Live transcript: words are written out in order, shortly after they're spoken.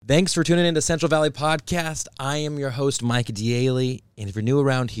Thanks for tuning in to Central Valley Podcast. I am your host, Mike Daly, and if you're new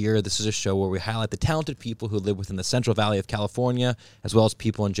around here, this is a show where we highlight the talented people who live within the Central Valley of California, as well as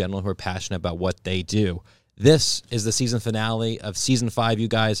people in general who are passionate about what they do. This is the season finale of Season 5, you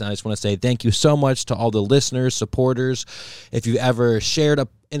guys, and I just want to say thank you so much to all the listeners, supporters. If you ever shared a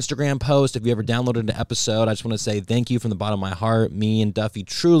Instagram post, if you ever downloaded an episode, I just want to say thank you from the bottom of my heart. Me and Duffy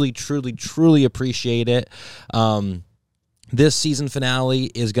truly appreciate it. This season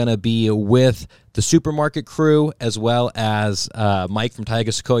finale is going to be with the supermarket crew as well as Mike from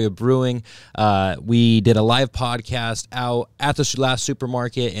Tioga Sequoia Brewing. We did a live podcast out at the last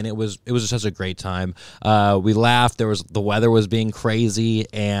supermarket, and it was just such a great time. We laughed. The weather was being crazy,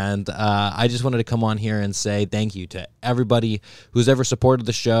 and I just wanted to come on here and say thank you to everybody who's ever supported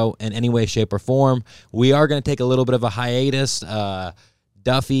the show in any way, shape, or form. We are going to take a little bit of a hiatus.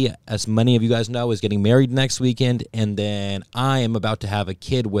 Duffy, as many of you guys know, is getting married next weekend, and then I am about to have a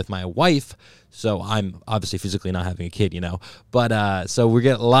kid with my wife, so I'm obviously physically not having a kid, but so we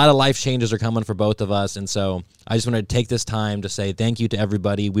get a lot of life changes are coming for both of us, and so I just wanted to take this time to say thank you to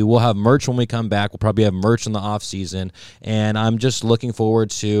everybody. We will have merch when we come back. We'll probably have merch in the off season, and I'm just looking forward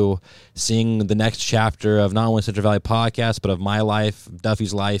to seeing the next chapter of not only Central Valley Podcast, but of my life,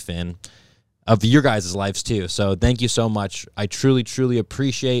 Duffy's life, and of your guys' lives too. So thank you so much. I truly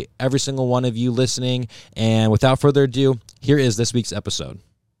appreciate every single one of you listening. And without further ado, here is this week's episode.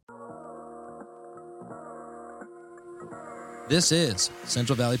 This is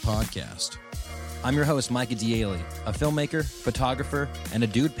Central Valley Podcast. I'm your host, Micah Daly, a filmmaker, photographer, and a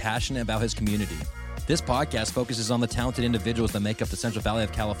dude passionate about his community. This podcast focuses on the talented individuals that make up the Central Valley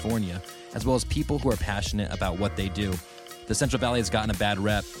of California, as well as people who are passionate about what they do. The Central Valley has gotten a bad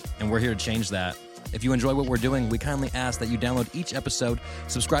rep, and we're here to change that. If you enjoy what we're doing, we kindly ask that you download each episode,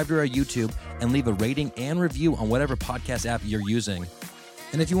 subscribe to our YouTube, and leave a rating and review on whatever podcast app you're using.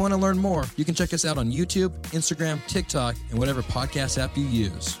 And if you want to learn more, you can check us out on YouTube, Instagram, TikTok, and whatever podcast app you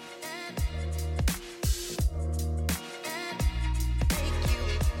use.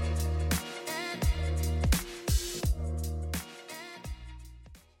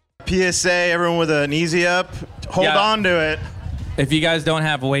 PSA, everyone with an easy up, hold on to it. If you guys don't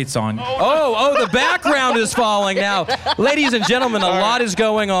have weights on. Oh, the background is falling now. Ladies and gentlemen, a lot is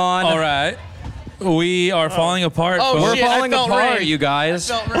going on. All right. We are falling apart. We're falling apart, you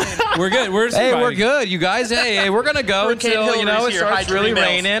guys. We're good. We're surviving. We're good, you guys. Hey, we're going to go until, it starts really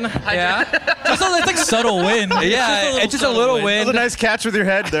raining. Yeah. It's like subtle wind. Yeah, it's just a little wind. That was a nice catch with your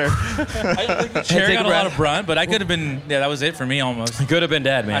head there. The chair got a lot of brunt, but I could have been, that was it for me almost. You could have been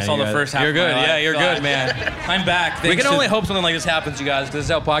dead, man. I saw the first half You're good. Of my life. Yeah, you're good, man. I'm back. We can only hope something like this happens, you guys, because this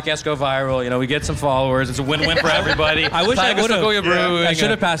is how podcasts go viral. We get some followers. It's a win-win for everybody. I wish I would have. I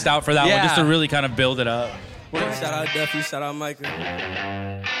should have passed out for that one just to really kind of build it up. Shout out Duffy, shout out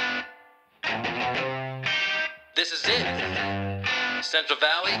Micah. This is it. Central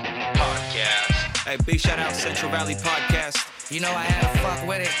Valley Podcast. Hey, big shout out Central Valley Podcast. You know I had to fuck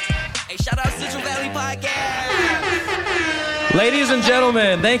with it. Hey, shout out Central Valley Podcast. Ladies and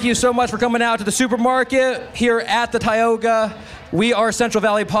gentlemen, thank you so much for coming out to the supermarket here at the Tioga. We are Central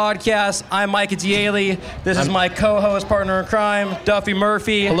Valley Podcast. I'm Micah Daly. This is my co-host, partner in crime, Duffy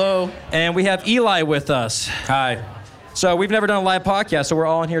Murphy. Hello. And we have Eli with us. Hi. So we've never done a live podcast, so we're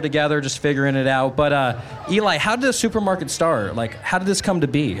all in here together just figuring it out. But Eli, how did the supermarket start? How did this come to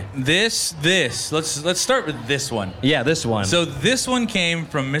be? Let's start with this one. Yeah, this one. So this one came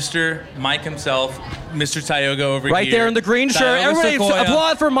from Mr. Mike himself, Mr. Tioga over here. Right there in the green shirt. Everybody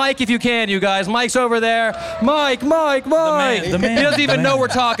applaud for Mike if you can, you guys. Mike's over there. Mike. The man. He doesn't even know we're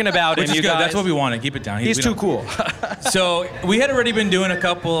talking about him, Which is you good. guys. That's what we wanted. Keep it down. He's too cool. So we had already been doing a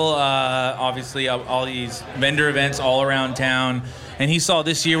couple, obviously, all these vendor events all around town. And he saw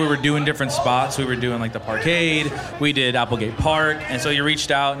this year we were doing different spots. We were doing like the Parkade. We did Applegate Park. And so he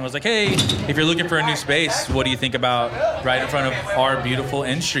reached out and was like, hey, if you're looking for a new space, what do you think about right in front of our beautiful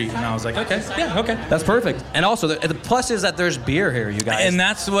N Street? And I was like, okay. That's perfect. And also, the plus is that there's beer here, you guys. And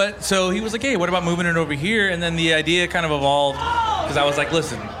that's so he was like, hey, what about moving it over here? And then the idea kind of evolved because I was like,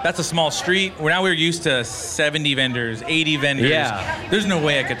 listen, that's a small street. Now we're used to 70 vendors, 80 vendors. Yeah. There's no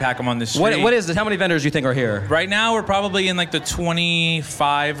way I could pack them on this street. What is it? How many vendors do you think are here? Right now, we're probably in like the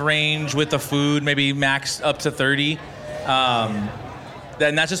 25 range with the food, maybe max up to 30. And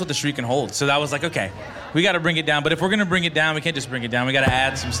that's just what the street can hold. So that was like, okay, we got to bring it down. But if we're going to bring it down, we can't just bring it down. We got to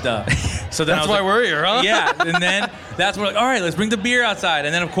add some stuff. So then that's why we're here, huh? Yeah. And then that's where, like, all right, let's bring the beer outside.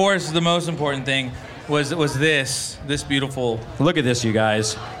 And then, of course, the most important thing was this beautiful. Look at this, you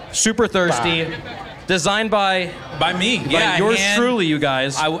guys. Super thirsty. Designed by me. Yeah, yours hand. truly, you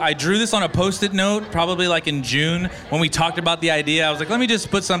guys. I drew this on a Post-it note, probably like in June when we talked about the idea. I was like, let me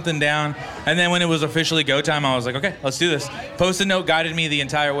just put something down. And then when it was officially go time, I was like, okay, let's do this. Post-it note guided me the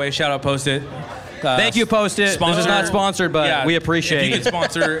entire way. Shout out Post-it. Thank you, Post-it. This is not sponsored, but we appreciate. If you could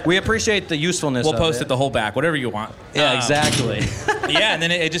sponsor, we appreciate the usefulness. We'll post it the whole back, whatever you want. Yeah, exactly. Yeah, and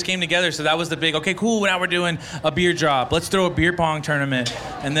then it just came together. So that was the big. Okay, cool. Now we're doing a beer drop. Let's throw a beer pong tournament.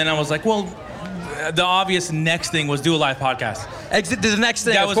 And then I was like, well, the obvious next thing was do a live podcast. The next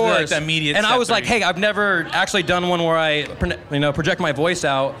thing, that of was course. Like the immediate. And I was like, 3. hey, I've never actually done one where I, project my voice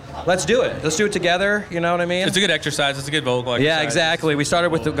out. Let's do it. Let's do it together. You know what I mean? It's a good exercise. It's a good vocal exercise. Yeah, exactly. We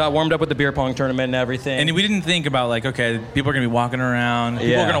started got warmed up with the beer pong tournament and everything. And we didn't think about like, okay, people are gonna be walking around.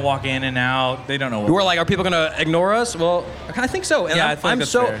 People are gonna walk in and out. They don't know. We were like, are people gonna ignore us? Well, I think so. And yeah, I feel like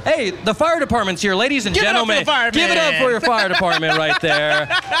that's fair. Hey, the fire department's here, ladies and gentlemen. Give it up for the firemen. Give it up for your fire department right there.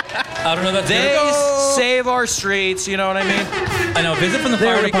 I don't know. That's They good. save our streets. You know what I mean? I know. Visit from the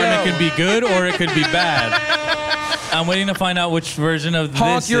fire department could be good or it could be bad. I'm waiting to find out which version of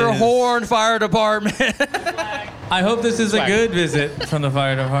Honk this your is. horn, fire department. I hope this is a good visit from the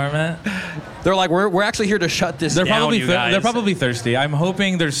fire department. They're like, we're actually here to shut this down, you guys. They're probably thirsty. I'm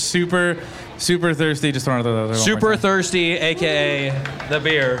hoping they're super thirsty. Just throwing it out there. Super thirsty, a.k.a. the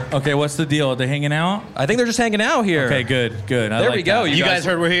beer. Okay, what's the deal? Are they hanging out? I think they're just hanging out here. Okay, good. There we go. You guys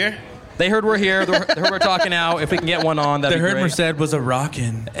heard we're here? They heard we're here. They heard we're talking out. If we can get one on, that'd They be heard great. Merced was a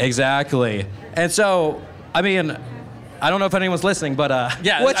rockin'. Exactly. And so, I mean, I don't know if anyone's listening, but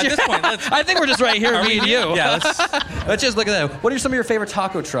Yeah, what's at your- this point, I think we're just right here, me and you. Yeah, Let's just look at that. What are some of your favorite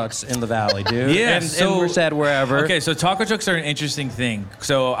taco trucks in the valley, dude? Yeah, and so Merced, wherever. Okay, so taco trucks are an interesting thing.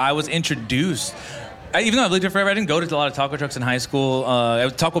 So I was introduced. Even though I've lived here forever, I didn't go to a lot of taco trucks in high school. I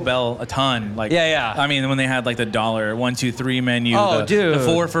was Taco Bell a ton. Like, Yeah. I mean, when they had like the $1, 1, 2, 3 menu. Oh, dude. The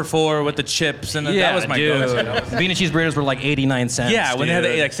 4 for $4 with the chips and that was my go-to. Bean and cheese burritos were like 89 cents. Yeah, when they had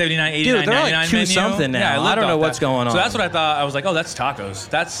the like 79, 89, Dude, they're 99 like 2 menu. something now. Yeah, I don't know off what's that. going on. So that's what I thought. I was like, oh, that's tacos.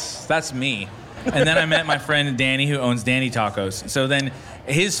 That's me. And then I met my friend Danny, who owns Danny Tacos. So then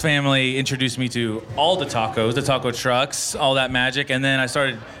his family introduced me to all the tacos, the taco trucks, all that magic, and then I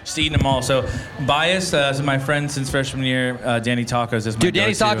started just eating them all. So Bias, my friend since freshman year, Danny Tacos is my Dude,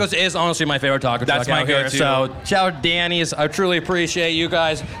 Danny's go-to. Tacos is honestly my favorite taco That's truck my out here. go-to. So shout out Danny's. I truly appreciate you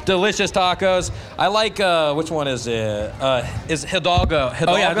guys. Delicious tacos. I like, which one is it? Is Hidalgo.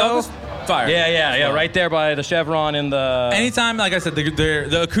 Oh yeah, Hidalgo's fire. Yeah. Right there by the Chevron in the... Anytime, like I said,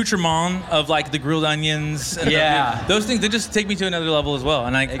 the accoutrement of like the grilled onions, and those things, they just take me to another level as well,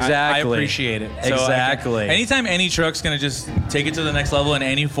 and I appreciate it. So Exactly. anytime any truck's gonna just take it to the next level in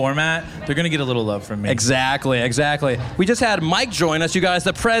any format, they're gonna get a little love from me. Exactly. We just had Mike join us, you guys,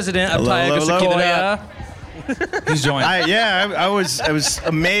 the president of Hello, Tioga hello. Sequoia. He's joined. I was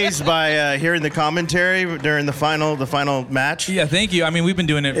amazed by hearing the commentary during the final match. Yeah, thank you. I mean, we've been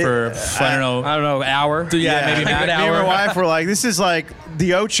doing it for I don't know, hour. Yeah, maybe Me an and hour. my wife were like, this is like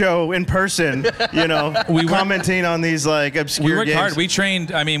the Ocho in person, commenting on these like obscure We worked games. hard. We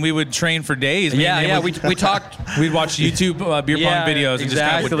trained. I mean, we would train for days. We talked. We'd watch YouTube beer pong videos. And just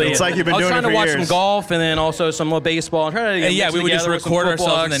kind of It's like you've been I was doing trying it to for watch years. some golf and then also some more baseball. And trying to And mix we would just together with some record football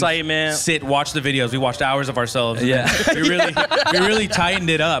ourselves and excitement. then sit, watch the videos. We watched hours of ourselves. Yeah. we really tightened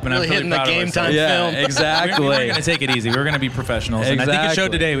it up, and Really I'm hitting really the proud game of time ourselves. Yeah, film. exactly. We were going to take it easy. We were going to be professionals, and I think it Exactly.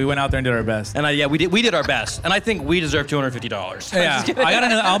 showed today. We went out there and did our best. And we did our best, and I think we deserve $250.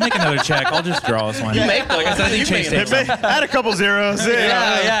 Yeah, I'll make another check. I'll just draw us one. Like I said, I think Chase takes it. Add a couple zeros.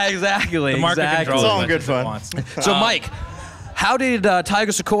 Yeah, exactly. The market controls It's all as good much as it fun. wants. So, Mike, how did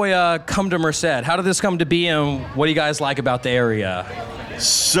Tioga Sequoia come to Merced? How did this come to be, and what do you guys like about the area?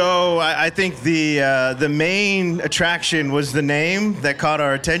 So I think the main attraction was the name that caught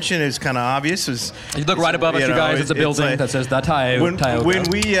our attention. It was kind of obvious. You look right above us, you guys. It's a building like- that says the Tioga. When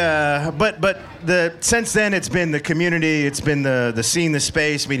we but since then it's been the community, it's been the seeing the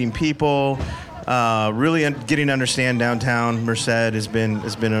space, meeting people, really getting to understand downtown Merced has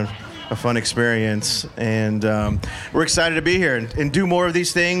been a fun experience, and we're excited to be here and do more of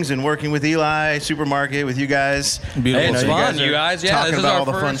these things and working with Eli Supermarket with you guys. Beautiful. Hey, it's fun, are you guys. Yeah, talking this is about our all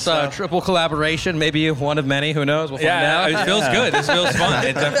the fun first stuff. triple collaboration, maybe one of many. Who knows? We'll find Yeah, out. it feels good. This feels fun.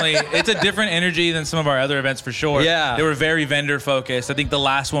 It's a different energy than some of our other events for sure. Yeah. They were very vendor focused. I think the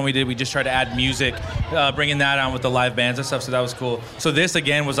last one we did, we just tried to add music, bringing that on with the live bands and stuff. So that was cool. So this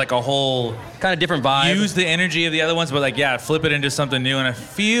again was like a whole Kind of different vibe. use the energy of the other ones, but like flip it into something new. And it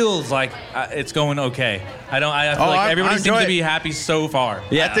feels like it's going okay. I feel like everybody seems to be happy so far.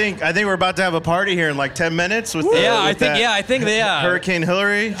 Yeah. I think we're about to have a party here in like 10 minutes with I think Hurricane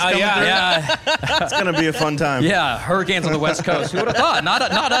Hillary. It's gonna be a fun time. Yeah, hurricanes on the West Coast. Who would have thought? Not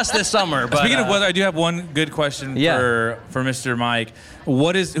us this summer. But speaking of weather, I do have one good question for Mr. Mike.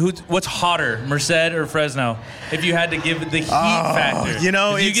 What's hotter, Merced or Fresno? If you had to give the heat factor,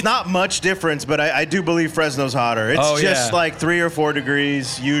 it's not much difference, but I do believe Fresno's hotter. It's just like 3 or 4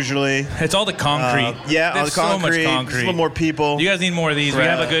 degrees usually. It's all the concrete. All the concrete. So much concrete. Just a little more people. You guys need more of these.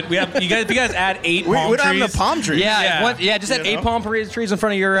 Right. If you guys add 8 palm trees. We don't have the palm trees. Just add 8 palm trees in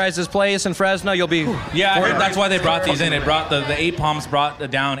front of your guys' place in Fresno. You'll be. Yeah, I heard that's why they brought these in. It brought the 8 palms brought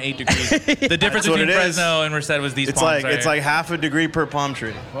down 8 degrees. The difference between Fresno and Merced was these palms. It's like half a degree per palm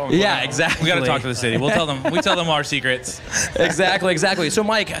tree. Yeah, exactly. We got to talk to the city. We'll tell them. We tell them our secrets. Exactly. So,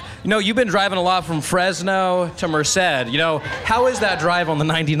 Mike, you've been driving a lot from Fresno to Merced. How is that drive on the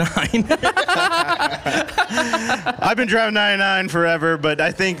 99? I've been driving 99 forever, but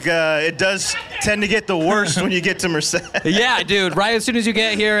I think it does tend to get the worst when you get to Merced. Yeah, dude. Right as soon as you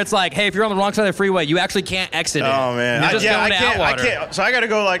get here, it's like, hey, if you're on the wrong side of the freeway, you actually can't exit it. Oh man, I can't. So I got to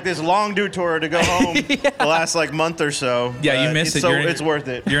go like this long detour to go home the last like month or so. Yeah, you missed it. It's worth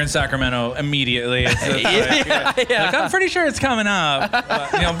it. You're in Sacramento immediately. Like, I'm pretty sure it's coming up.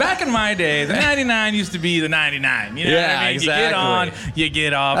 But, back in my day, the 99 used to be the 99. You know what I mean? Exactly. You get on, you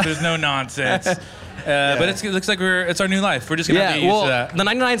get off. There's no nonsense. But it looks like it's our new life. We're just gonna have to get used to that. The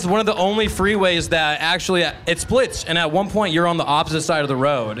 99 is one of the only freeways that actually it splits, and at one point you're on the opposite side of the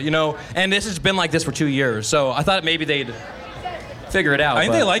road. And this has been like this for 2 years. So I thought maybe they'd figure it out. I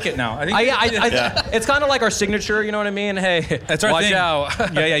think they like it now. It's kind of like our signature, you know what I mean? Hey, that's our watch thing.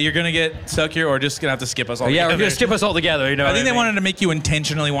 out. You're going to get stuck here or just going to have to skip us all together. Yeah, we're going to skip us all together, I think they wanted to make you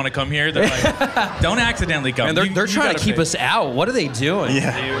intentionally want to come here. They're like, don't accidentally come. And they're trying to keep us out. What are they doing?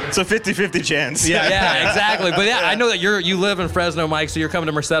 Yeah, it's a 50-50 chance. Yeah, exactly. But I know that you live in Fresno, Mike, so you're coming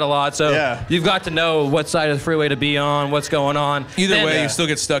to Merced a lot, so you've got to know what side of the freeway to be on, what's going on. Either way, you still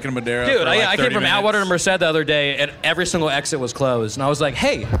get stuck in Madera. Dude, I came from minutes. Atwater to Merced the other day, and every single exit was closed. And I was like,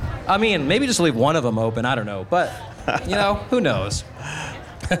 hey, maybe just leave one of them open. I don't know. But, who knows?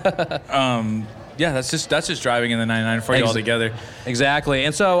 That's just driving in the 99 for you all together. Exactly.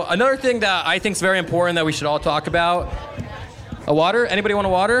 And so another thing that I think is very important that we should all talk about, a water. Anybody want a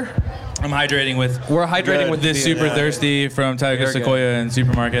water? We're hydrating with this super thirsty from Tioga Sequoia and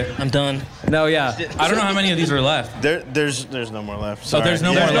Supermarket. I'm done. No, yeah. I don't know how many of these are left. There's no more left. Sorry. There's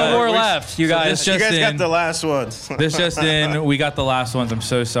no more left. You guys, got the last ones. This just in. We got the last ones. I'm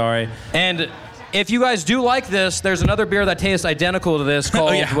so sorry. And if you guys do like this, there's another beer that tastes identical to this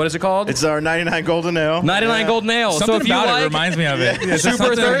called, what is it called? It's our 99 Golden Ale. 99 Golden Ale. Something so if about you it reminds me of it.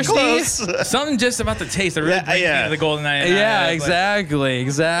 Super thirsty. Close. Something just about the taste that really brings me to the Golden 99. Yeah,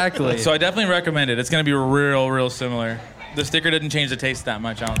 exactly. So I definitely recommend it. It's going to be real similar. The sticker didn't change the taste that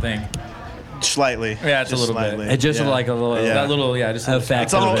much, I don't think. Slightly. Yeah, it's a little bit. It just like a little. That little, just a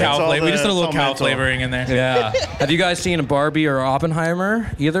effect. little cow flavor. We just did a little cow flavoring in there. Yeah. Have you guys seen Barbie or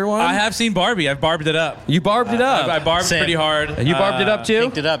Oppenheimer? Either one? I have seen Barbie. I've barbed it up. You barbed it up? I barbed pretty hard. You barbed it up too?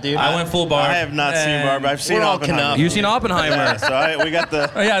 Picked it up, dude. I went full barb. I have not seen Barbie. I've seen Oppenheimer. You've seen Oppenheimer. So we got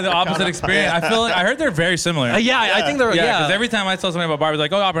the. The opposite experience. I heard they're very similar. I think they're. Because every time I tell somebody about Barbie,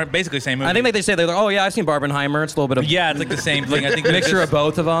 like, Oppenheimer, basically the same movie. I think they say they're like, I've seen Barbenheimer. It's a little bit of. Yeah, it's like the same thing. I think mixture of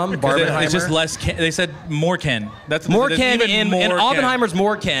both of them. Barbenheimer. It's just less. They said more Ken. That's more Ken in Oppenheimer's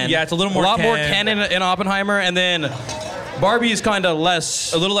more Ken. Yeah, it's a little more. A lot Ken. more Ken in Oppenheimer, and then Barbie's kind of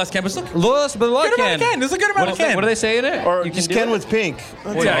less. A little less Ken, but still. Less, but a lot Ken. There's a good amount of Ken. What do they say in it? Or just Ken with pink.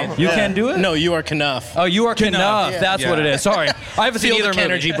 You can do it. No, you are Knuff. Oh, you are Knuff. That's what it is. Sorry, I haven't seen either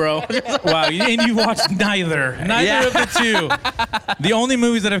energy, bro. Wow, and you watched neither of the two. The only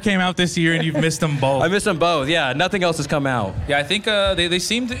movies that have came out this year, and you've missed them both. I missed them both. Yeah, nothing else has come out. Yeah, I think they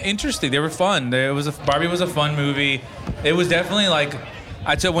seemed interesting. They were fun. Barbie was a fun movie. It was definitely like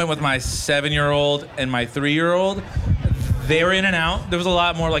I went with my 7-year-old and my 3-year-old. They were in and out. There was a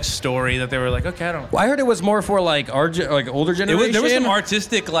lot more like story that they were like, okay, I don't know. Well, I heard it was more for like our older generation. There was some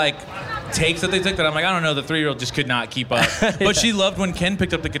artistic takes that they took that I'm like, I don't know, the 3-year-old just could not keep up. But she loved when Ken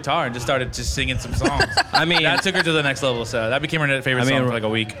picked up the guitar and just started just singing some songs. I mean, that took her to the next level. So that became her favorite song for like a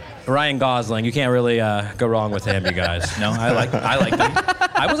week. Ryan Gosling, you can't really go wrong with him, you guys. No, I liked him.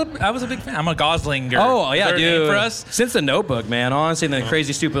 I was a big fan. I'm a Goslinger. Oh yeah, dude. For us? Since The Notebook, man. Honestly, the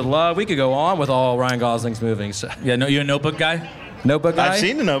Crazy Stupid Love, we could go on with all Ryan Gosling's movies. So. Yeah, no, you're a Notebook guy. Notebook guy? I've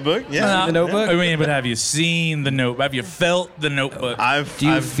seen The Notebook. Yeah, The Notebook. I mean, but have you seen The Notebook? Have you felt The Notebook? Do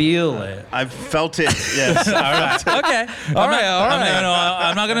you feel it? I've felt it. Yes. All right. Okay. All right.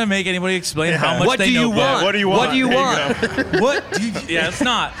 I'm not gonna make anybody explain how much What they do know. you want? What do you want? What do you There want? What? Do you, yeah, it's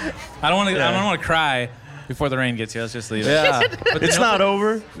not. I don't want to cry before the rain gets here. Let's just leave it. Yeah. But It's not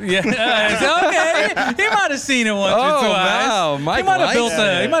over. Yeah, it's okay. He might have seen it once or twice. wow. He Mike might have likes built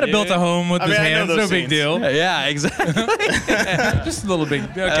it, he might have built a home with I his mean, I know hands. No those big scenes. deal. Yeah, exactly. Just a little big.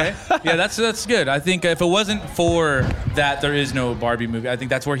 Okay. Yeah, that's good. I think if it wasn't for that, there is no Barbie movie. I think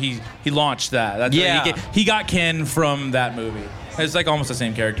that's where he launched that. That's where Yeah. he got Ken from that movie. It's like almost the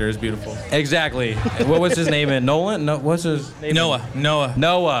same character. It's beautiful. Exactly. What was his name in Nolan? No, what's his name? Noah.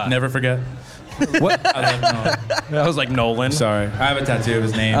 Noah. Never forget. What? I love Noah. I was like Nolan. Sorry, I have a tattoo of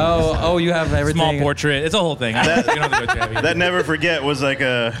his name. Oh, you have everything. Small portrait. It's a whole thing. You don't have to go too heavy. That never forget was like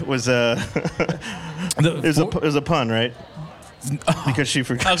a it was a pun, right? Because she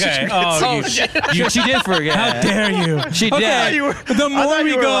forgot. Okay. She did forget. How dare you? She did. Okay. You were- The I more thought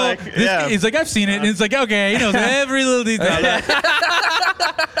we you were go, like, yeah. he's like, I've seen it. And it's like, okay, he knows every little detail.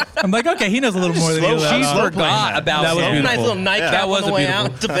 I'm like, okay, he knows a little more than you. She Slow forgot playing that. about That was him. beautiful. Nice little nightcap That was on the a way beautiful-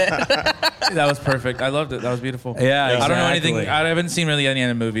 out to bed. That was perfect. I loved it. That was beautiful. Yeah, I don't know exactly. anything. I haven't seen really any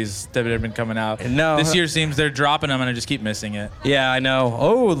other movies that have been coming out. No. This year seems they're dropping them, and I just keep missing it. Yeah, I know.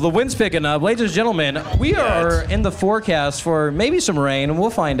 Oh, the wind's picking up. Ladies and gentlemen, we are in the forecast for maybe some rain. We'll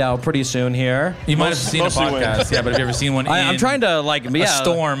find out pretty soon here. You might have seen a mostly podcast, wind. yeah, but have you ever seen one? I'm in trying to like a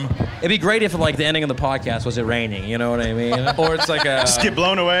storm, It'd be great if like the ending of the podcast was it raining. You know what I mean? or it's like a Just get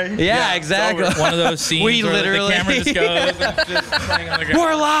blown away. Yeah, exactly. one of those scenes We where literally- the camera just goes and it's just playing on the ground.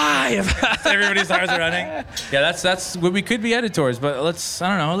 We're live. Everybody starts running. Yeah, that's what we could be headed towards, but I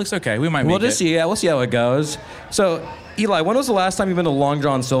don't know. It looks okay. We might. We'll make just it. see. Yeah, we'll see how it goes. So, Eli, when was the last time you've been to Long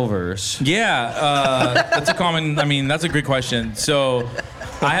John Silver's? Yeah, that's a common. I mean, that's a good question. So,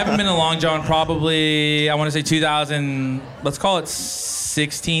 I haven't been to Long John probably. I want to say 2000. Let's call it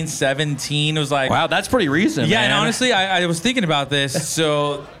 16, 17. It was like. Wow, that's pretty recent. Yeah, man. and honestly, I was thinking about this.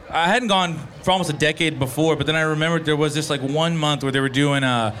 So I hadn't gone for almost a decade before, but then I remembered there was this like 1 month where they were doing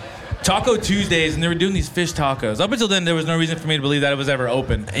Taco Tuesdays, and they were doing these fish tacos. Up until then, there was no reason for me to believe that it was ever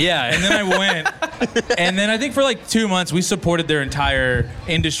open. Yeah. And then I went, and then I think for like 2 months, we supported their entire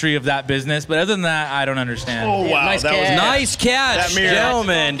industry of that business. But other than that, I don't understand. Oh wow, nice that was catch. Nice catch, That mirror-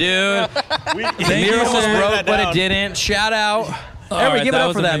 gentlemen, dude. We, Thank Mirror you, almost sir. broke, that but it down. didn't. Shout out. All Everybody, right, give it that up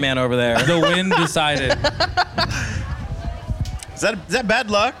was for that amazing. man over there. The wind decided. Is that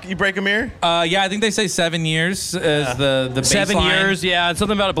bad luck? You break a mirror? Yeah, I think they say 7 years is the baseline. 7 years, yeah, and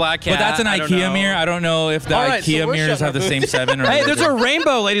something about a black cat. But that's an I don't IKEA know. mirror. I don't know if the All right, so IKEA we're mirrors shutting have the our same booth. 7. Or Hey, there's a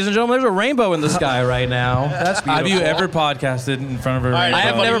rainbow, ladies and gentlemen. There's a rainbow in the sky right now. That's beautiful. Have you ever podcasted in front of a right, rainbow? I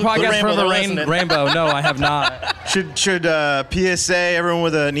have never The podcasted for rainbow, the they're listening. rainbow. No, I have not. Should PSA everyone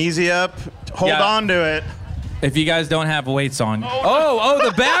with an easy up hold Yeah. on to it? If you guys don't have weights on. Oh,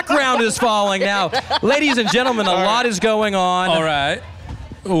 the background is falling now. Ladies and gentlemen, a lot is going on. All right.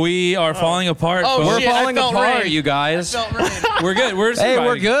 We are falling apart. Oh, folks. We're shit, I falling felt apart, rain. you guys. We're good. We're Hey,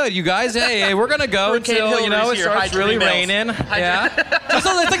 we're surviving. good, you guys. Hey, we're gonna go Hurricane until Hillary's it here. starts Hide your really emails. raining. Yeah, It's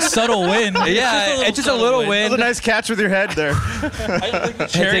like subtle wind. yeah. It's just a little That was a wind. nice catch with your head there.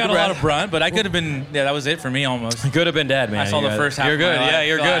 Cherry Take got a a lot breath. of brunt, but I could have been. Yeah, that was it for me almost. Could have been dead, man. I saw You the guys. first half. You're of my good. Yeah, life,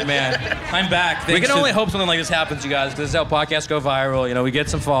 you're so good, man. I'm back. We thanks can only to- hope something like this happens, you guys, because this is how podcasts go viral. You know, we get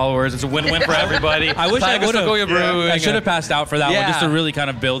some followers. It's a win-win for everybody. I wish I Tioga would have. Sequoia Brewing. I should have passed out for that one Yeah. just to really kind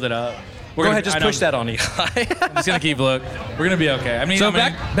of build it up. Go ahead, just push that on you. I'm just gonna keep look. We're gonna be okay. I mean, So I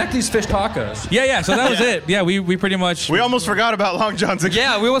mean, back to these fish tacos. Yeah. So that was it. Yeah, we pretty much. We almost forgot about Long John's again.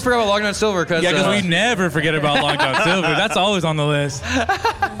 Yeah, we almost forgot about Long John Silver because Yeah, because we never forget about Long John Silver. That's always on the list.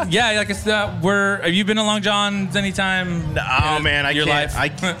 Yeah, like it's have you been to Long John's anytime? Oh in man, I your can't.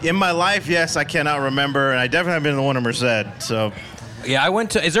 life? In my life, yes, I cannot remember, and I definitely have been to the one in Merced. So Yeah, I went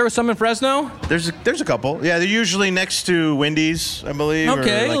to. Is there some in Fresno? there's a couple. Yeah, they're usually next to Wendy's, I believe.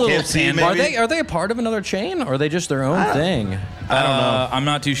 Okay, or a like little KFC, tan- maybe. Are they a part of another chain, or are they just their own thing? I don't know. I'm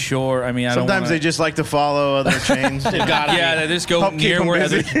not too sure. I mean, I Sometimes don't wanna, they just like to follow other chains. Yeah, they just go Help keep near them where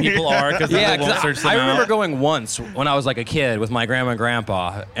busy. other people are because Yeah, they won't 'cause search them I remember out. going once when I was like a kid with my grandma and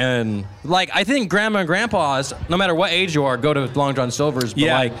grandpa, and like I think grandma and grandpas, no matter what age you are, go to Long John Silver's. But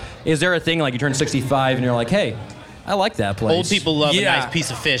Yeah. like, is there a thing like you turn 65 and you're like, hey, I like that place? Old people love Yeah. a nice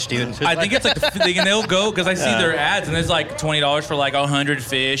piece of fish, dude. I think it's like the thing, and they'll go because I see their ads, and there's like $20 for like 100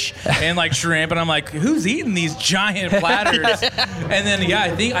 fish and like shrimp, and I'm like, who's eating these giant platters? And then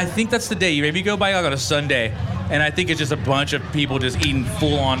I think that's the day. You maybe go by like on a Sunday, and I think it's just a bunch of people just eating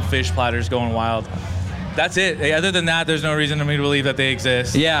full-on fish platters, going wild. That's it. Other than that, there's no reason for me to believe that they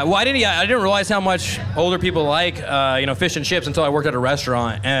exist. Yeah, well, I didn't realize how much older people like fish and chips until I worked at a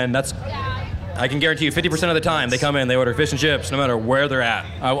restaurant, and that's. I can guarantee you 50% of the time they come in, they order fish and chips, no matter where they're at.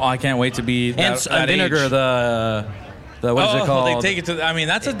 I can't wait to be And that vinegar, age. What is it called? They take it to. I mean,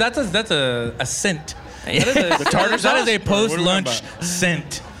 that's a scent. That is a post-lunch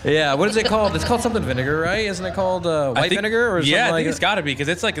scent. Yeah, what is it called? It's called something vinegar, right? Isn't it called white vinegar or something I like think it's got to be because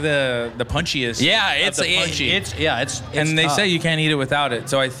it's like the punchiest. Yeah, it's punchy. it's and they tough. say you can't eat it without it.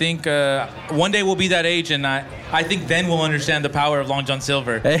 So I think one day we'll be that age, and I think then we'll understand the power of Long John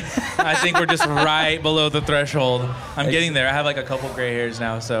Silver. I think we're just right below the threshold. I'm getting there. I have like a couple gray hairs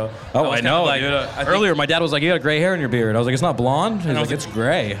now, so. I know. Like, dude, earlier, my dad was like, "You got gray hair in your beard." I was like, "It's not blonde." He's like, "It's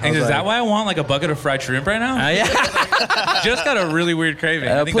gray." And is that why I want like a bucket of fried shrimp right now? Yeah. Just got a really weird craving.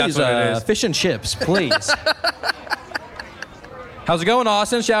 I think Please, that's what it is. fish and chips, please. How's it going,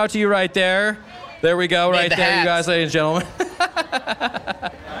 Austin? Shout out to you right there. There we go, right there, you guys, ladies and gentlemen.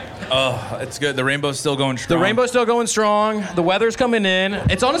 Oh, it's good. The rainbow's still going strong. The rainbow's still going strong. The weather's coming in.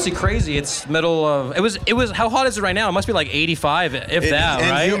 It's honestly crazy. It's middle of. It was. How hot is it right now? It must be like 85, if that,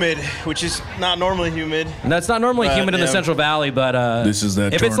 and right? humid, which is not normally humid. And that's not normally humid in the Central Valley, but This is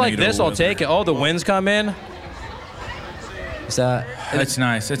that if it's like tornado this, I'll weather. take it. Oh, the winds come in. Is that? It's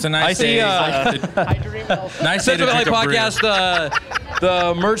nice. It's a nice I see. day. Nice day to Central Valley drink a brew. podcast.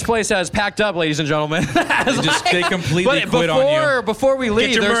 The merch place has packed up, ladies and gentlemen. They completely quit on you. Before we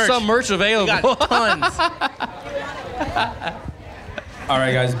leave, your there's merch. some merch available. Tons. All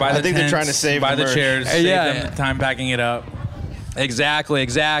right, guys. Buy the I think they're tents, trying to save buy the the merch. chairs. Save Yeah. them time packing it up.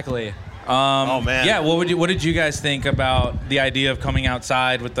 Exactly. Oh man. Yeah. What did you guys think about the idea of coming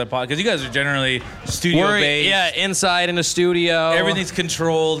outside with the pod? Because you guys are generally studio based. Yeah, inside in the studio. Everything's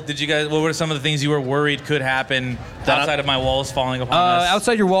controlled. What were some of the things you were worried could happen outside of my walls falling upon us?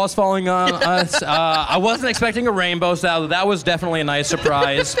 Outside your walls falling on us. I wasn't expecting a rainbow, so that was definitely a nice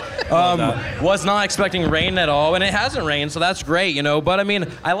surprise. Was not expecting rain at all, and it hasn't rained, so that's great, you know. But I mean,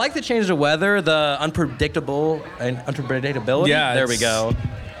 I like the change of weather, the unpredictability. Yeah, there we go.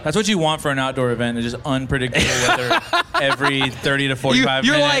 That's what you want for an outdoor event, is just unpredictable weather every 30 to 45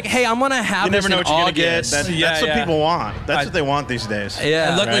 You're minutes. like, hey, I'm going to have You this never know in what you're gonna get. August. That's what people want. That's what they want these days. Yeah.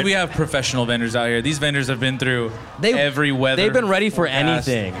 And luckily right. we have professional vendors out here. These vendors have been through every weather. They've been ready for forecast.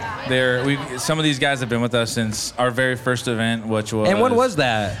 anything. Some of these guys have been with us since our very first event, which was. And when was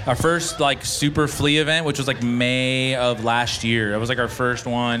that? Our first like super flea event, which was like May of last year. That was like our first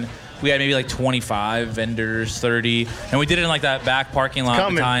one. We had maybe like 25 vendors, 30, and we did it in like that back parking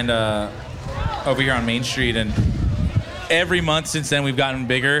lot behind over here on Main Street. And every month since then we've gotten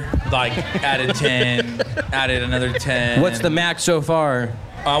bigger. Like added 10, added another 10. What's the max so far?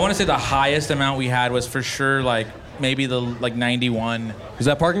 I want to say the highest amount we had was for sure like maybe the 91. Is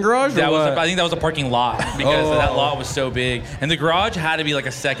that parking garage? That or was what? I think that was a parking lot because that lot was so big, and the garage had to be like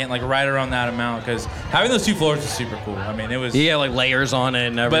a second, like right around that amount, because having those two floors was super cool. I mean, it was. Yeah, like layers on it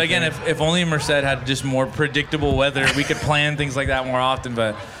and everything. But again, if only Merced had just more predictable weather, we could plan things like that more often.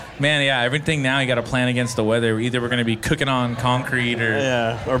 But man, yeah, everything now you got to plan against the weather. Either we're going to be cooking on concrete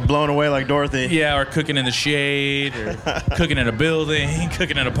or blown away like Dorothy. Yeah, or cooking in the shade, or cooking in a building,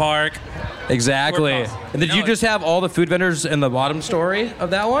 cooking in a park. Exactly. Where possible. And did you just have all the food vendors in the bottom story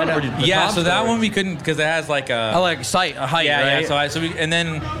of that one? Or the Yeah, top so that story? one we couldn't because it has like a. I like a height, Yeah, right? yeah. And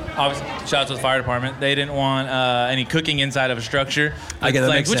then obviously, shout out to the fire department. They didn't want any cooking inside of a structure. I get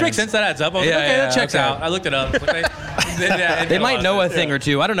that. Which makes sense. That adds up. I was like, okay, that checks okay. out. I looked it up. They might know a thing or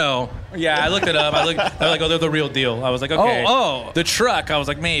two. I don't know. Yeah, I looked it up. They're like, oh, they're the real deal. I was like, okay. Oh. The truck. I was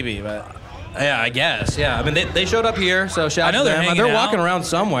like, maybe, but. Yeah, I guess. Yeah, I mean they showed up here, so shout out I know to they're them. hanging They're walking out. around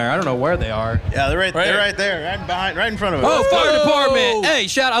somewhere. I don't know where they are. Yeah, they're right there, right behind, right in front of us. Oh, fire department! Hey,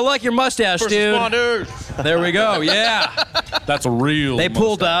 I like your mustache, First dude. responders. There we go. Yeah, That's a real. they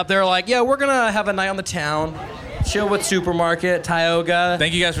pulled up. They're like, yeah, we're gonna have a night on the town, chill with Supermarket, Tioga.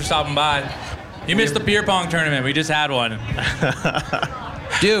 Thank you guys for stopping by. You missed the beer pong tournament. We just had one.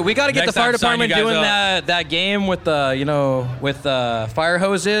 Dude, we got to get Next the fire time, sign you department guys doing up. that game with the with fire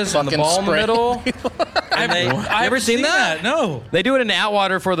hoses on the Fucking ball in the spray. middle. And you ever seen that? No. They do it in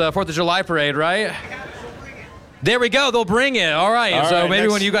Atwater for the 4th of July parade, right? There we go. They'll bring it. All right. All So right, maybe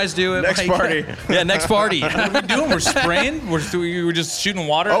next- when you guys do it, next like- party. Yeah, next party. What are we doing? We're spraying? You were just shooting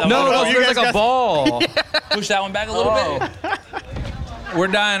water? Oh, That No, one- no, you there's guys like a got- ball. Push that one back a little bit. We're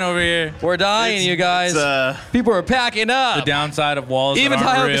dying over here. We're dying, you guys. People are packing up. The downside of walls Even that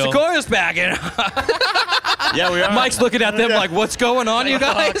aren't Tioga real. Sequoia's packing. Yeah, we are. Mike's looking at them like, "What's going on, you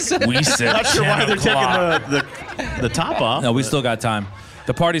guys?" We said Not sure why they're taking the top off. No, we still got time.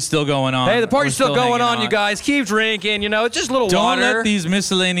 The party's still going on. Hey, the party's We're still going hanging on, you guys. Keep drinking. You know, it's just a little Don't water. let these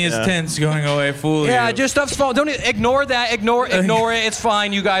miscellaneous tents going away fool you. Yeah, just stuff's falling. Don't ignore that. Ignore it. It's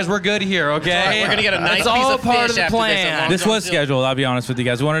fine, you guys. We're good here, okay? We're gonna get a nice It's all piece of part fish of the after plan. this. This was scheduled, I'll be honest with you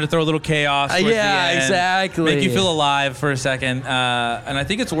guys. We wanted to throw a little chaos towards Yeah, the end, exactly. Make you feel alive for a second. And I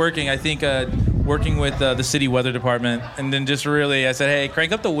think it's working. I think working with the city weather department, and then just really, I said, hey,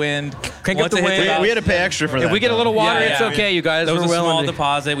 crank up the wind. Crank up Once the it hits wind. about- We had to pay extra for that. If we get a little water, Yeah, it's yeah. okay, you guys. There was We're a small willing to-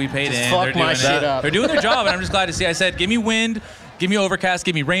 deposit we paid in. fuck my shit up. They're doing their job, and I'm just glad to see. I said, give me wind, give me overcast,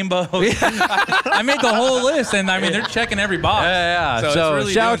 give me rainbows. I made the whole list, and I mean, they're checking every box. Yeah. it's So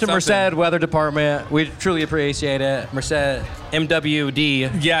really shout out to doing Merced something. Weather Department. We truly appreciate it. Merced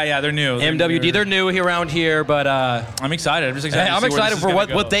MWD. Yeah, they're new. MWD. They're new here around here, but I'm excited. I'm just excited. to I'm see where excited this is for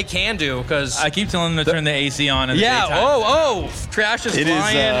gonna what go. they can do because I keep telling them to turn the AC on. In the yeah. daytime. Oh, trash is It is,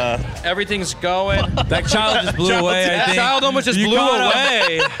 flying. Everything's going. That child just blew away. I That think. child almost just You blew caught him.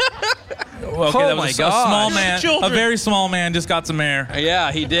 away. Well, okay, Oh that my was a gosh. small man, Children. a very small man, just got some air.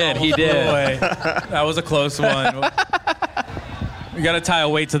 Yeah, he did. He Blew did. away. That was a close one. We got to tie a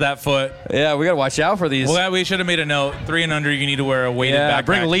weight to that foot. Yeah, we gotta watch out for these. Well, we should have made a note. 3 and under, you need to wear a weighted Yeah, backpack.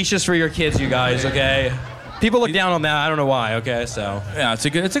 bring leashes for your kids, you guys. Okay. People look down on that. I don't know why. Okay, so. Yeah, it's a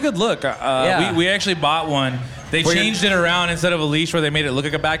good look. Yeah. We actually bought one. They We're changed it around instead of a leash, where they made it look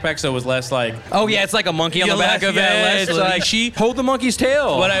like a backpack, so it was less like. Oh yeah, it's like a monkey on Yeah, the back less- of yeah, it. less It's like leashy. hold the monkey's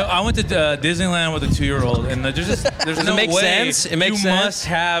tail. But I went to Disneyland with a 2-year-old, and there's Does it no make way. sense? It makes you sense? must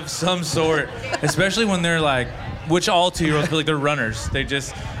have some sort, especially when they're like, which all 2-year-olds feel like they're runners. They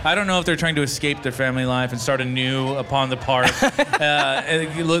just, I don't know if they're trying to escape their family life and start anew upon the park.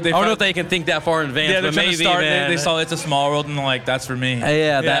 And you look, I don't know if they can think that far in advance, Yeah, they're but trying maybe, to start. man. They saw It's a Small World, and they're like, "That's for me."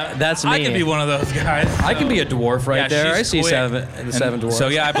 That's I me. could be one of those guys. I can be a dwarf right Yeah, there. I she's see quick. seven And dwarfs. So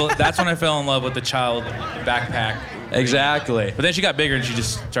yeah, that's when I fell in love with the child backpack. Exactly. But then she got bigger and she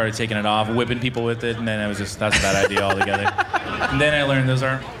just started taking it off, whipping people with it, and then it was just that's a bad idea altogether. And then I learned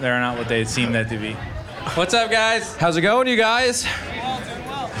they're not what they seem that to be. What's up, guys? How's it going, you guys?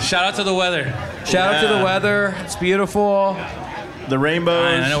 Shout out to the weather. Shout out to the weather. It's beautiful. The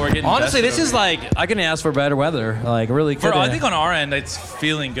rainbows. I know we're getting Honestly, invested this is over like I couldn't ask for better weather. Like really. here. couldn't. I think on our end it's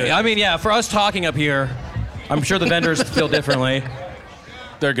feeling good. I mean, yeah. For us talking up here, I'm sure the vendors feel differently.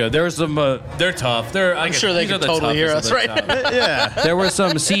 they're good. There was some. They're tough. I'm sure they can totally hear us right now. Yeah. There were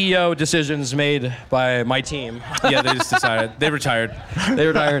some CEO decisions made by my team. Yeah, they just decided they retired. They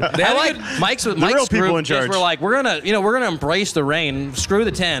were tired. They I had a like good- Mike's real Mike's people group in charge. Just were like, we're gonna embrace the rain. Screw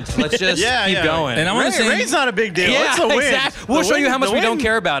the tent. Let's just Yeah, keep yeah. going. And I want to say, Rain's not a big deal. yeah, it's the wind. exactly. We'll The show you wind- how much the we don't wind-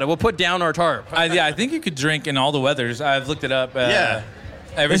 care about it. We'll put down our tarp. I think you could drink in all the weathers. I've looked it up. Yeah.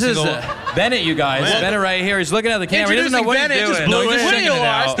 Every This is single. Bennett, you guys. Bennett. Bennett right here. He's looking at the camera. He doesn't know what he's Introducing doing. Bennett, just No, he's just blew checking in. it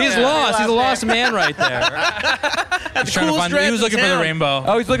out. He's lost. He's a lost man right there. He's trying to find. He was looking for the rainbow.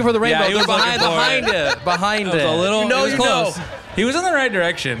 Oh, he's looking for the rainbow. Yeah, he was They're behind looking for it. Behind It was it. a little. You know it was you close. know. He was in the right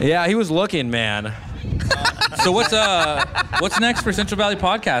direction. Yeah, he was looking, man. So what's next for Central Valley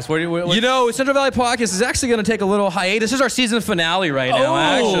Podcast? You know, Central Valley Podcast is actually going to take a little hiatus. This is our season finale right now,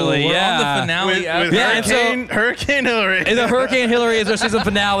 actually. we're yeah. on the finale. With episode. Yeah, and so- Hurricane Hillary. And the Hurricane Hillary is our season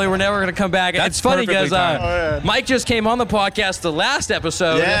finale. We're never going to come back. That's It's funny perfectly because timed. Oh, yeah. Mike just came on the podcast the last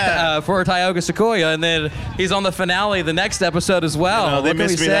episode Yeah. for Tioga Sequoia, and then he's on the finale the next episode as well. No, they What can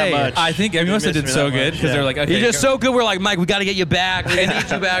missed we me that say? much. I think we must have missed did me so that good much, because yeah. they're like, okay, He's just so good. We're like, Mike, we got to get you back. We need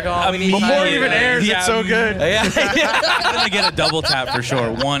you back on. We need Before you. it even airs, Yeah. it's so good. Yeah. I'm gonna get a double tap for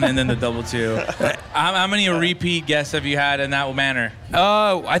sure. One and then the double two. How many repeat guests have you had in that manner?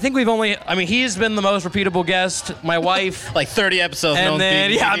 I think we've only. I mean, he's been the most repeatable guest. My wife. Like 30 episodes. no And one's then,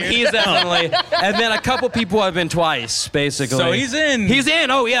 beaten yeah, I you. mean, he's definitely. And then a couple people have been twice, basically. So he's in. He's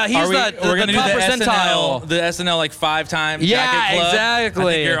in. Oh yeah, he's Are we, the we're gonna top do the percentile. SNL, the SNL like 5 times. Yeah, jacket club. exactly.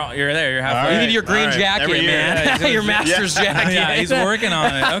 I think you're there. You're halfway. All You right. need your green All right. jacket, Every year. man. Yeah, he's Your gonna- master's jacket. Yeah, he's working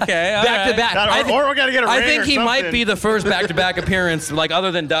on it. Okay, all Back to right. back. Or we gotta get a I ring think or he might something. be the first back-to-back appearance, like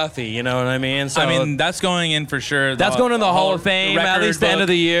other than Duffy. You know what I mean? So I mean, that's going in for sure. that's going in the Hall of Fame at record least the end of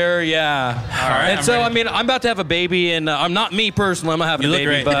the year. Yeah. All right, And I'm so ready. I mean, I'm about to have a baby, and I'm not me personally. I'm not having You a look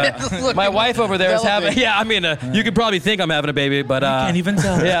baby, great. but my wife over there is having. Developing. Yeah, I mean, you could probably think I'm having a baby, but can't even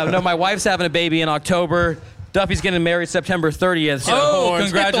tell. Yeah, no, my wife's having a baby in October. Duffy's getting married September 30th. So. Oh,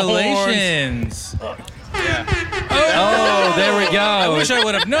 horns, get the congratulations! Oh, there we go. I wish I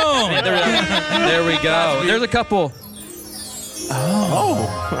would have known. There we go. There's a couple.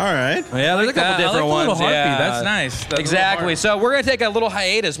 Oh, all right. Yeah, there's a couple I like different the ones. little heartbeat. Yeah. That's nice. That little Exactly. heart. So we're gonna take a little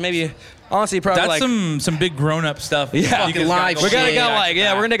hiatus. Maybe, honestly, probably That's like. some big grown-up stuff. Yeah. You guys Live got We're gonna shit. go like,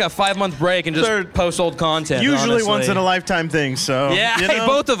 yeah, we're gonna take a 5-month break and just They're post old content. Usually honestly. once in a lifetime thing. So Yeah, you know?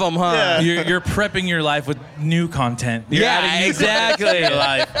 both of them, huh? Yeah. You're prepping your life with new content. You're Yeah, adding new exactly. content to your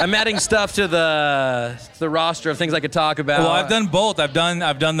life. I'm adding stuff to the roster of things I could talk about. Well, I've done both. I've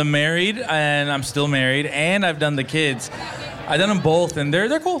done the married, and I'm still married, and I've done the kids. I've done them both, and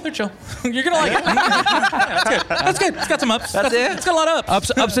they're cool. They're chill. You're gonna like it. Yeah, that's good. That's good. It's got some ups. It's got a lot of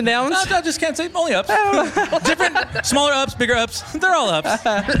ups. Ups and downs? No, I just can't say only ups. Different, smaller ups, bigger ups. They're all ups.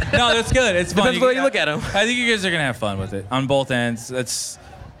 No, that's good. It's fun. Depends the way you look at them. I think you guys are gonna have fun with it on both ends.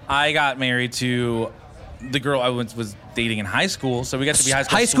 I got married to the girl I was dating in high school, so we got to be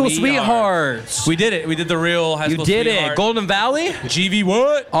high school sweethearts. We did it. We did the real high school sweetheart. You did sweetheart. it. Golden Valley? GV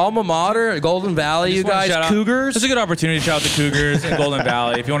what? Alma mater, Golden Valley, you guys. Cougars? It's a good opportunity to shout out the Cougars in Golden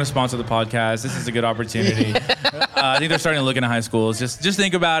Valley. If you want to sponsor the podcast, this is a good opportunity. I think they're starting to look into high schools. Just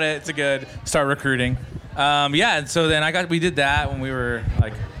think about it. Start recruiting. And so then we did that when we were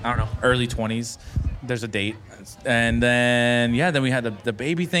like, I don't know, early 20s. There's a date. And then we had the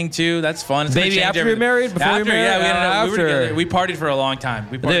baby thing too. That's fun. It's baby after you're married? Before you're married? We were together. We partied for a long time.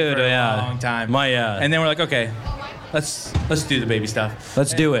 A long time. And then we're like, okay, let's do the baby stuff.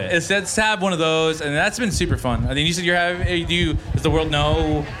 Let's do it. Let's have one of those, and that's been super fun. I think you said does the world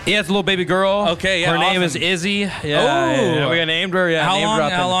know? Yeah, it's a little baby girl. Okay, yeah. Her name is Izzy. Yeah, we named her. Yeah.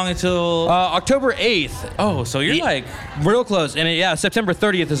 How long until? October 8th. Oh, so you're like real close. And September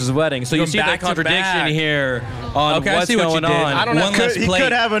 30th is his wedding. So you see the contradiction here on what's going on. I don't know. He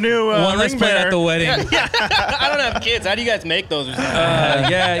could have a new one less plate at the wedding. I don't have kids. How do you guys make those? It's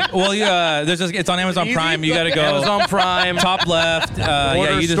on Amazon Prime. You got to go. Amazon Prime. Top left.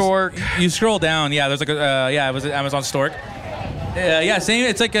 Stork. You scroll down. Yeah, there's like it was Amazon Stork. Same.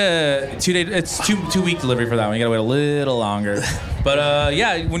 It's like a 2-day. It's 2-week delivery for that one. You gotta wait a little longer. But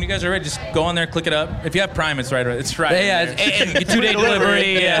when you guys are ready, just go on there, click it up. If you have Prime, it's right. It's right. Yeah, it's 2-day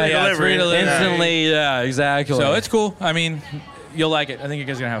delivery. It's free delivery. Instantly. Yeah, exactly. So it's cool. I mean, you'll like it. I think you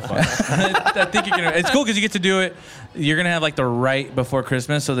guys are gonna have fun. I think you're gonna. It's cool because you get to do it. You're gonna have like the right before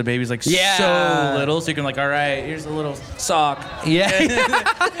Christmas, so the baby's like so little, so you can like, all right, here's a little sock. Yeah. You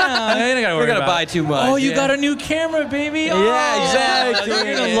don't gotta worry about buy too much. Oh, you got a new camera, baby. Yeah, exactly.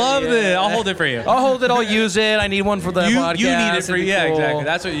 You're gonna love it. I'll hold it for you. I'll hold it. I'll use it. I need one for the podcast. You need it for cool. exactly.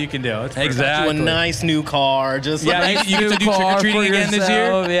 That's what you can do. Exactly. A nice new car. You get to do trick or treating again this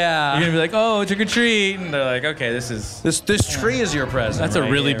year. Yeah. You're gonna be like, oh, trick or treat, and they're like, okay, this tree is your present. That's a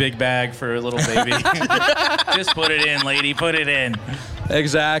really big bag for a little baby. Just put it in, lady. Put it in.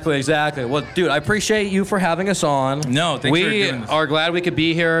 Exactly. Well, dude, I appreciate you for having us on. No, thanks for doing this. We are glad we could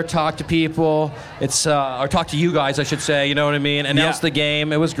be here, talk to people. Or talk to you guys, I should say. You know what I mean? Announce the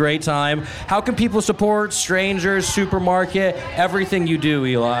game. It was a great time. How can people support Strangers, Supermarket, everything you do,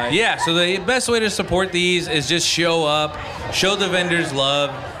 Eli? Yeah, so the best way to support these is just show up, show the vendors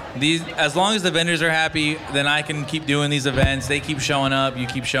love. As long as the vendors are happy, then I can keep doing these events. They keep showing up. You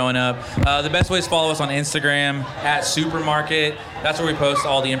keep showing up. The best way is follow us on Instagram @Supermarket. That's where we post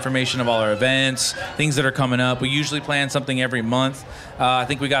all the information of all our events, things that are coming up. We usually plan something every month. I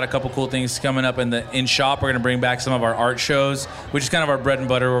think we got a couple cool things coming up in shop. We're going to bring back some of our art shows, which is kind of our bread and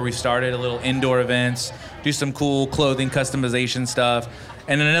butter where we started, a little indoor events, do some cool clothing customization stuff.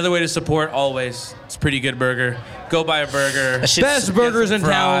 And then another way to support, always, it's Pretty Good Burger. Go buy a burger. Best burgers in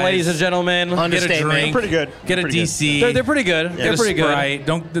town, ladies and gentlemen. Get a drink. They're pretty good. Get a DC. They're pretty good. They're pretty good.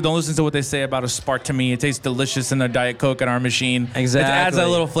 Don't listen to what they say about a Spark to me. It tastes delicious in their Diet Coke in our machine. Exactly. It adds that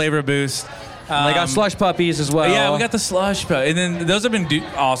little flavor boost. They got slush puppies as well. Yeah, we got the slush puppy. And then those have been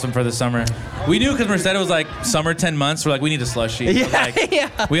awesome for the summer. We knew because Merced was like summer 10 months. We're like, we need a slushie.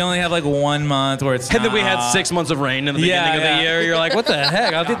 Yeah. We only have like 1 month where it's And then we had 6 months of rain in the beginning of the year. You're like, what the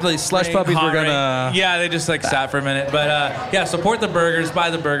heck? I think the slush puppies were going to... Yeah, they just like sat for a minute. But support the burgers, buy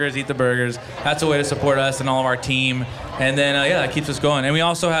the burgers, eat the burgers. That's a way to support us and all of our team. And then, that keeps us going. And we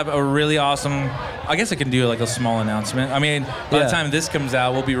also have a really awesome... I guess I can do like a small announcement. I mean, by the time this comes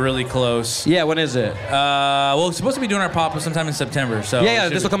out, we'll be really close. Yeah, when is it? We're supposed to be doing our pop-up sometime in September. So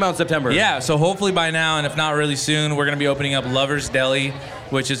this will come out in September. Yeah, so hopefully by now, and if not really soon, we're going to be opening up Lover's Deli,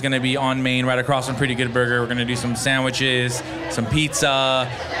 which is going to be on Main, right across from Pretty Good Burger. We're going to do some sandwiches, some pizza.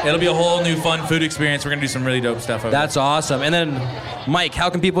 It'll be a whole new fun food experience. We're going to do some really dope stuff over That's awesome. And then, Mike, how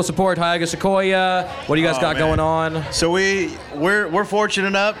can people support Tioga Sequoia? What do you guys got going on? So we're fortunate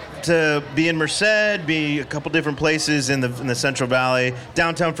enough to be in Merced, be a couple different places in the Central Valley,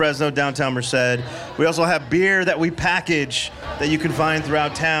 downtown Fresno, downtown Merced. We also have beer that we package that you can find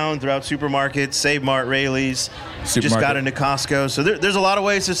throughout town, throughout supermarkets, Save Mart, Rayleigh's. Just got into Costco. So there's a lot of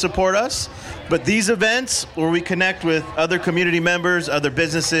ways to support us. But these events where we connect with other community members, other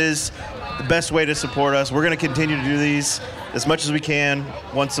businesses, the best way to support us. We're going to continue to do these as much as we can,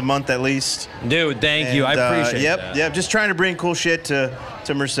 once a month at least. Dude, thank you. I appreciate it. Yep. Just trying to bring cool shit to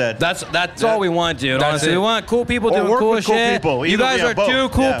to Merced. That's all we want, dude. That's Honestly, it. we want cool people Or doing work cool with cool shit. people. You Either guys we are have both. two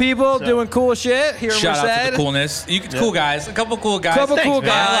cool Yeah. people So- doing cool shit here in Shout out to Merced. the coolness. Cool guys. A couple cool guys. Couple cool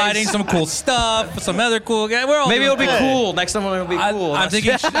guys. Highlighting some cool stuff. Some other cool guys. We're all Maybe it'll doing be cool. cool. Next time it'll be cool. I'm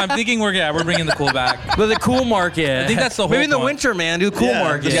thinking we're bringing the cool back. But the cool market. I think that's the whole Maybe in the point. winter, man. Do cool Yeah,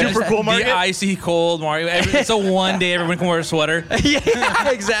 market. the super cool market. The icy cold market. So one day everyone can wear a sweater. Yeah,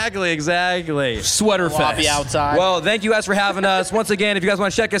 exactly. Sweater I'll be fest. outside. Well, thank you guys for having us. Once again, if you guys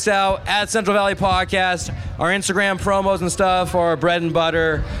want to check us out at Central Valley Podcast, our Instagram promos and stuff are our bread and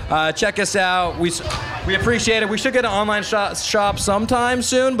butter. Check us out. We appreciate it. We should get an online shop sometime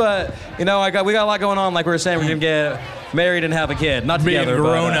soon, but we got a lot going on. Like we were saying, we're gonna get married and have a kid. Not Being together,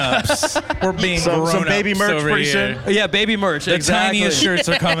 grown but, ups. We're being Some grown ups baby merch over pretty here. soon. yeah, baby merch. The exactly. tiniest shirts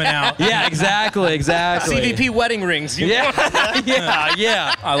are coming out. Yeah, exactly. CVP wedding rings. Yeah,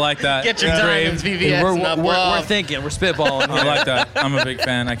 yeah. I like that. Get your Engraved. diamonds, VVS. We're, and up we're, we're above. thinking. We're spitballing. I like that. I'm a big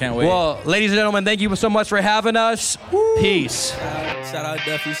fan. I can't wait. Well, ladies and gentlemen, thank you so much for having us. Peace. Shout out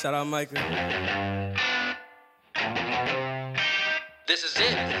Duffy, shout out Michael. This is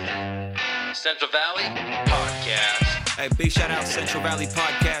it. Central Valley Podcast. Hey, big shout out Central Valley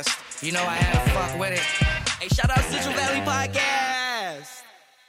Podcast. You know I had to fuck with it. Hey, shout out Central Valley Podcast.